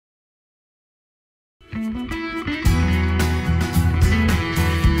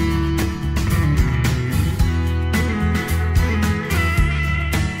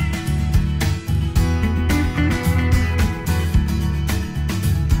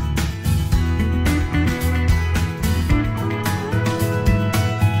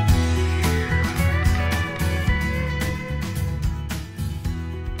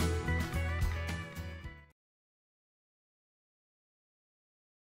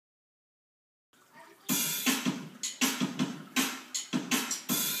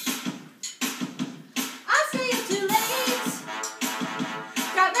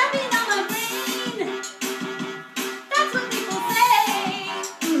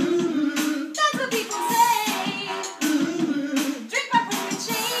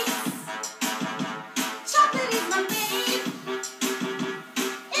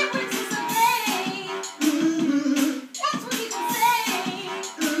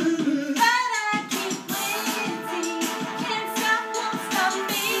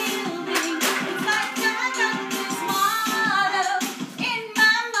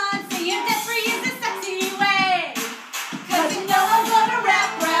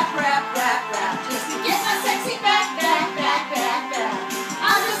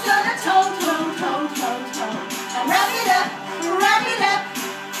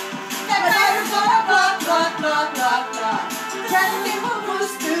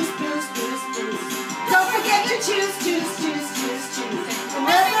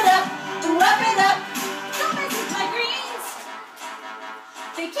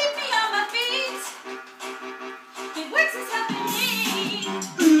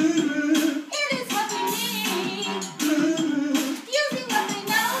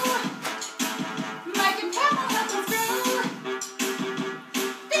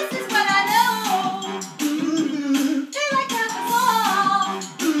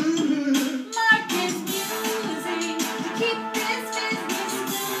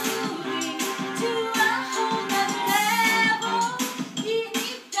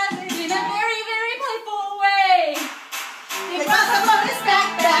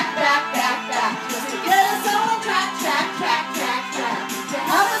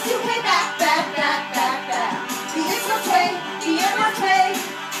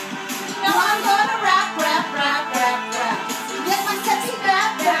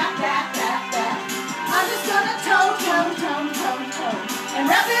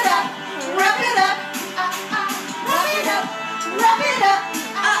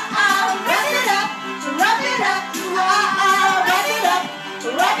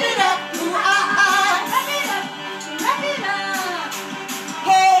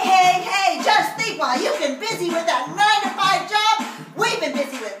While you've been busy with that 9-to-5 job, we've been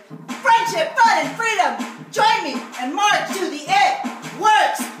busy with friendship, fun, and freedom. Join me and march to the It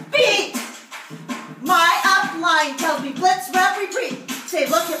Works beat. My upline tells me blitz, rap, retreat. Say,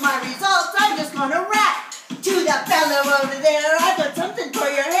 look at my results, I'm just gonna rap. To that fellow over there, I've got something for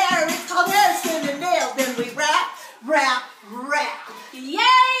your hair. It's called hair, skin, and nails. Then we rap, rap, rap. Yay!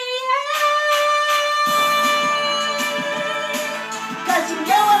 Cause you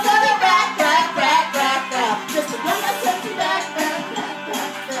know I'm gonna rap, rap, rap, rap, rap. Just to bring my sexy back, rap, rap,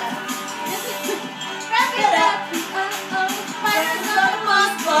 rap, rap. Wrap it up, fighters gonna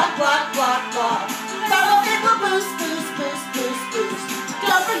bust, block, block, block, block. Follow it will boost, boost, boost, boost, boost.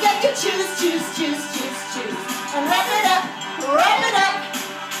 Don't forget to choose, choose, choose, choose, choose. And wrap it up, wrap it up.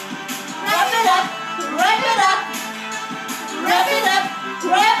 Wrap it up, wrap it up. Wrap it up,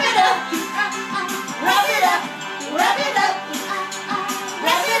 wrap it up. Wrap it up, wrap it up.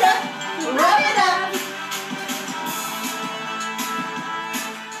 Wrap it up, wrap it up.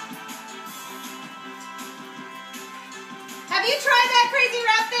 Have you tried that crazy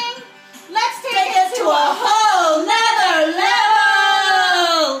rap thing? Let's take it to a whole nother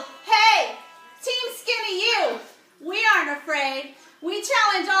level. Hey, Team Skinny You, we aren't afraid. We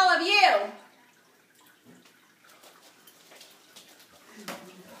challenge all of you.